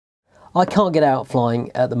I can't get out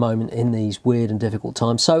flying at the moment in these weird and difficult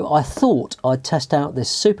times, so I thought I'd test out this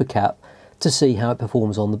super cap to see how it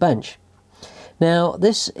performs on the bench. Now,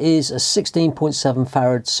 this is a 16.7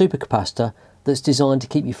 farad supercapacitor that's designed to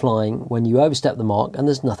keep you flying when you overstep the mark and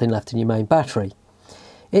there's nothing left in your main battery.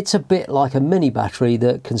 It's a bit like a mini battery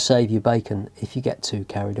that can save you bacon if you get too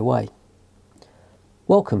carried away.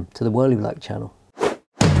 Welcome to the Whirly Black channel.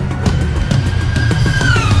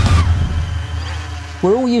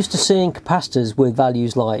 We're all used to seeing capacitors with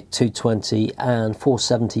values like 220 and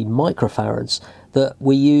 470 microfarads that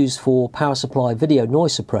we use for power supply video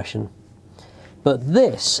noise suppression. But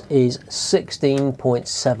this is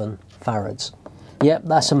 16.7 farads. Yep,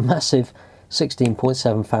 that's a massive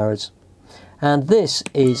 16.7 farads. And this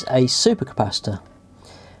is a supercapacitor.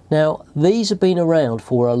 Now, these have been around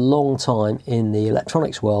for a long time in the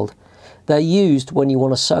electronics world. They're used when you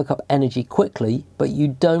want to soak up energy quickly, but you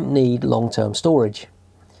don't need long-term storage.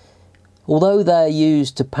 Although they're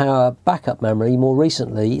used to power backup memory, more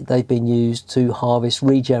recently they've been used to harvest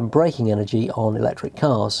regen braking energy on electric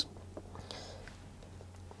cars.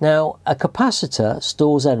 Now, a capacitor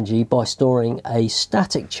stores energy by storing a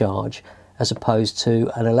static charge as opposed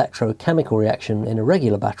to an electrochemical reaction in a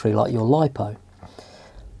regular battery like your LiPo.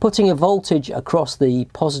 Putting a voltage across the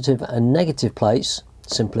positive and negative plates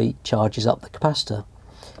simply charges up the capacitor.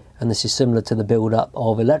 And this is similar to the build-up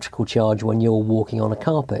of electrical charge when you're walking on a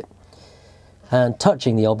carpet. And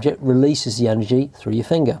touching the object releases the energy through your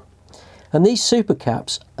finger. And these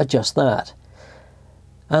supercaps are just that.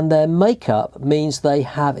 And their makeup means they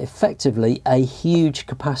have effectively a huge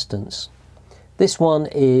capacitance. This one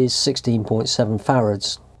is 16.7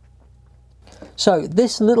 farads. So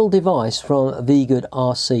this little device from VGood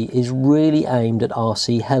RC is really aimed at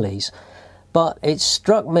RC helis, but it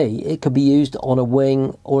struck me it could be used on a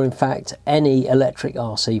wing or in fact any electric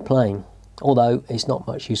RC plane, although it's not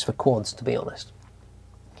much use for quads, to be honest.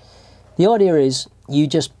 The idea is you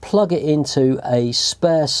just plug it into a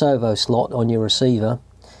spare servo slot on your receiver,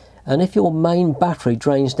 and if your main battery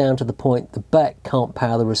drains down to the point the BEC can't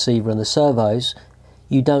power the receiver and the servos,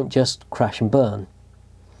 you don't just crash and burn.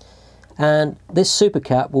 And this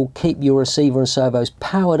supercap will keep your receiver and servos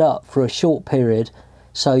powered up for a short period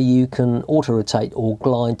so you can auto-rotate or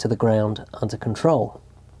glide to the ground under control.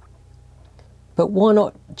 But why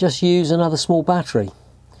not just use another small battery?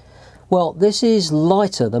 Well, this is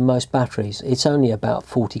lighter than most batteries. It's only about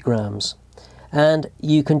 40 grams. And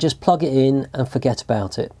you can just plug it in and forget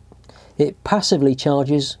about it. It passively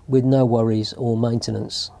charges with no worries or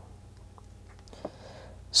maintenance.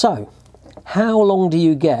 So, how long do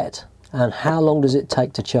you get and how long does it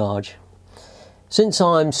take to charge? Since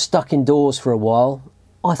I'm stuck indoors for a while,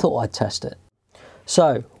 I thought I'd test it.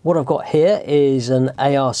 So, what I've got here is an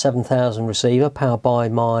AR7000 receiver powered by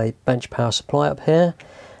my bench power supply up here.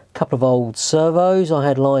 A couple of old servos I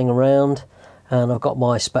had lying around, and I've got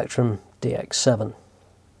my Spectrum DX7.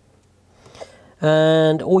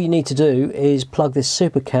 And all you need to do is plug this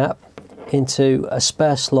supercap into a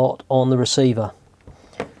spare slot on the receiver,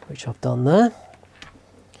 which I've done there,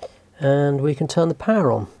 and we can turn the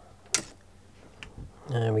power on.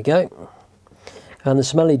 There we go. And there's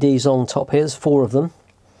some LEDs on top here, there's 4 of them,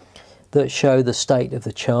 that show the state of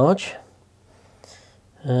the charge.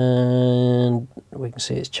 And we can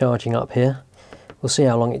see it's charging up here. We'll see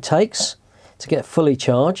how long it takes to get fully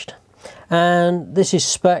charged. And this is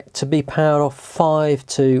spec to be powered off 5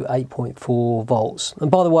 to 8.4 volts.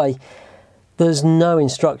 And by the way, there's no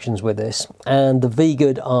instructions with this, and the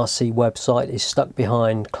VGood RC website is stuck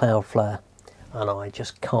behind Cloudflare and I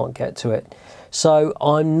just can't get to it. So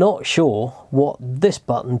I'm not sure what this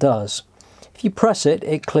button does. If you press it,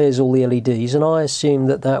 it clears all the LEDs, and I assume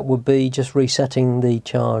that that would be just resetting the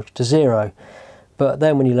charge to 0. But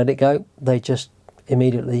then when you let it go, they just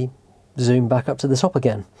immediately zoom back up to the top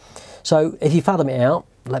again. So if you fathom it out,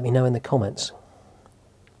 let me know in the comments.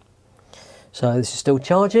 So this is still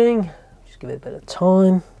charging. Just give it a bit of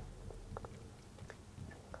time.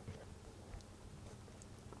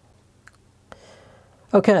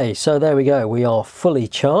 Okay, so there we go. We are fully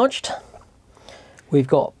charged. We've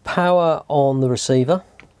got power on the receiver.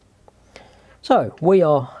 So we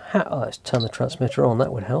are, let's turn the transmitter on,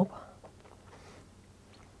 that would help.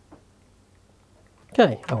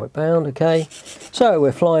 Okay, outward bound, okay. So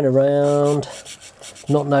we're flying around,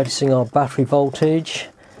 not noticing our battery voltage,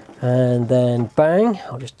 and then bang,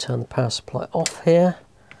 I'll just turn the power supply off here.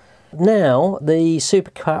 Now the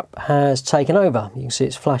supercap has taken over. You can see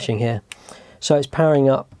it's flashing here. So it's powering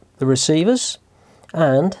up the receivers,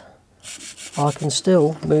 and I can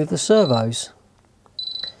still move the servos.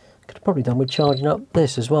 Could have probably done with charging up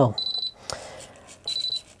this as well.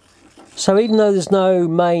 So even though there's no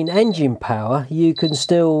main engine power, you can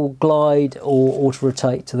still glide or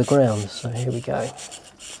auto-rotate to the ground. So here we go.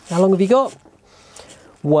 How long have you got?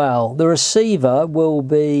 Well, the receiver will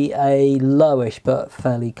be a lowish but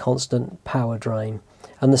fairly constant power drain,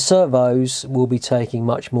 and the servos will be taking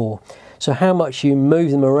much more. So how much you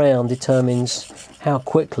move them around determines how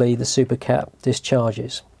quickly the supercap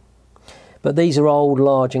discharges. But these are old,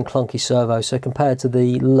 large and clunky servos, so compared to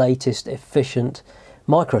the latest efficient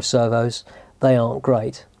micro servos, they aren't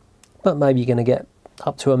great. But maybe you're going to get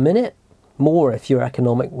up to a minute, more if you're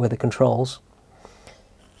economic with the controls.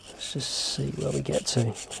 Let's just see where we get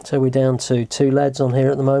to. So we're down to 2 leads on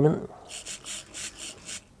here at the moment.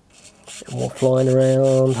 And more flying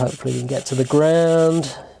around, hopefully we can get to the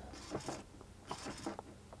ground.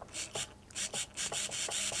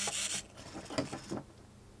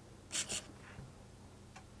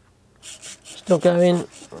 Still going,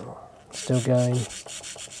 still going.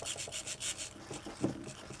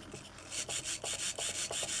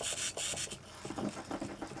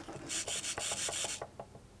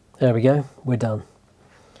 There we go, we're done.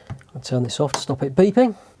 I'll turn this off to stop it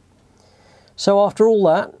beeping. So after all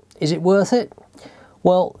that, is it worth it?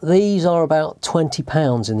 Well, these are about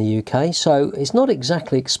 £20 in the UK, so it's not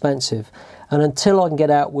exactly expensive. And until I can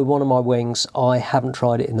get out with one of my wings, I haven't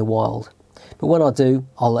tried it in the wild. But when I do,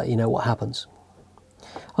 I'll let you know what happens.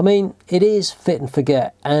 I mean, it is fit and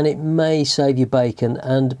forget, and it may save you bacon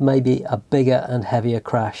and maybe a bigger and heavier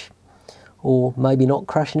crash. Or maybe not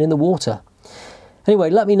crashing in the water.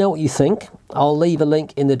 Anyway, let me know what you think. I'll leave a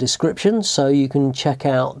link in the description so you can check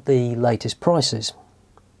out the latest prices.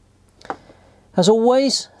 As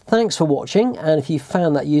always, thanks for watching, and if you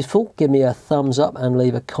found that useful, give me a thumbs up and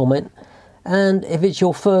leave a comment. And if it's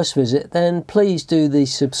your first visit, then please do the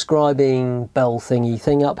subscribing bell thingy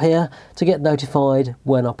thing up here to get notified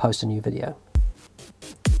when I post a new video.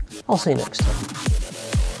 I'll see you next time.